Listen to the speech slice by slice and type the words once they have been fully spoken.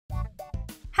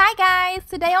Hi guys,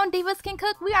 today on Divas Can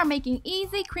Cook, we are making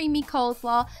easy, creamy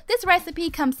coleslaw. This recipe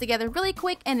comes together really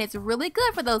quick and it's really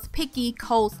good for those picky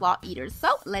coleslaw eaters.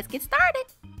 So let's get started.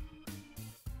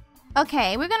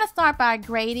 Okay, we're gonna start by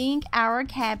grating our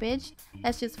cabbage.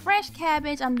 That's just fresh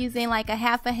cabbage. I'm using like a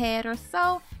half a head or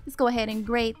so. Just go ahead and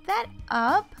grate that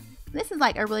up. This is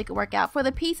like a really good workout. For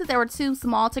the pieces that were too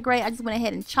small to grate, I just went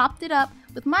ahead and chopped it up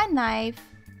with my knife.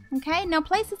 Okay, now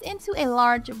place this into a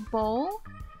large bowl.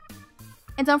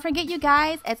 And don't forget, you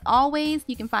guys, as always,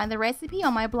 you can find the recipe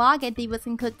on my blog at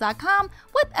divasandcook.com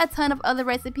with a ton of other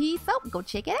recipes, so go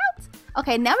check it out.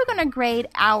 Okay, now we're going to grate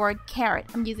our carrot.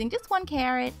 I'm using just one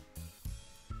carrot.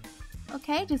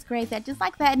 Okay, just grate that just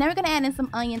like that. Now we're going to add in some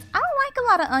onions. I don't like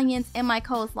a lot of onions in my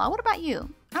coleslaw. What about you?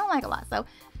 I don't like a lot. So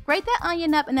grate that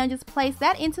onion up and then just place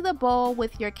that into the bowl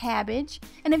with your cabbage.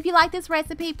 And if you like this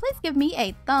recipe, please give me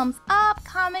a thumbs up,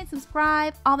 comment,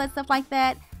 subscribe, all that stuff like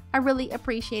that. I really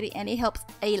appreciate it and it helps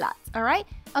a lot. All right.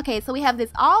 Okay, so we have this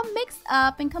all mixed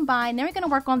up and combined. Now we're going to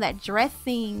work on that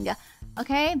dressing.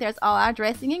 Okay, there's all our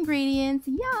dressing ingredients.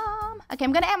 Yum. Okay,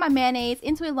 I'm going to add my mayonnaise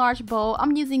into a large bowl.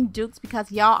 I'm using Duke's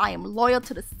because y'all, I am loyal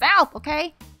to the South.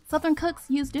 Okay, Southern cooks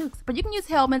use Duke's, but you can use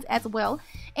Hellman's as well.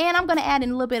 And I'm going to add in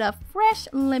a little bit of fresh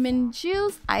lemon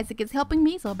juice. Isaac is helping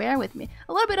me, so bear with me.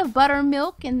 A little bit of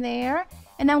buttermilk in there.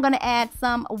 And then I'm going to add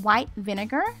some white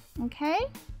vinegar. Okay.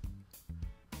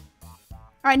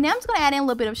 Alright, now I'm just going to add in a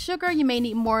little bit of sugar. You may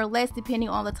need more or less depending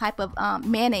on the type of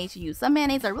mayonnaise you use. Some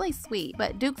mayonnaise are really sweet,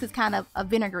 but Duke's is kind of a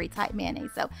vinegary type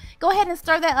mayonnaise. So go ahead and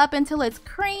stir that up until it's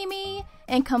creamy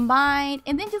and combined.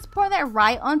 And then just pour that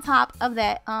right on top of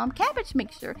that cabbage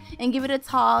mixture and give it a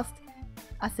toss.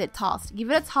 I said tossed. Give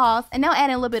it a toss. And now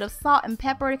add in a little bit of salt and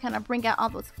pepper to kind of bring out all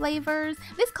those flavors.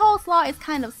 This coleslaw is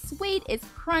kind of sweet. It's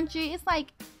crunchy. It's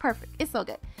like perfect. It's so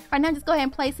good. All right, now just go ahead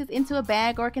and place this into a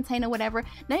bag or a container, whatever.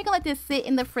 Now you can let this sit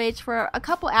in the fridge for a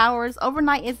couple hours.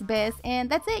 Overnight is best. And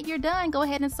that's it. You're done. Go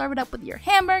ahead and serve it up with your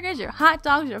hamburgers, your hot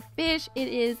dogs, your fish. It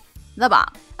is the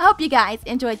bomb. I hope you guys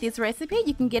enjoyed this recipe.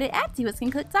 You can get it at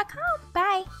divasandcook.com.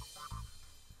 Bye.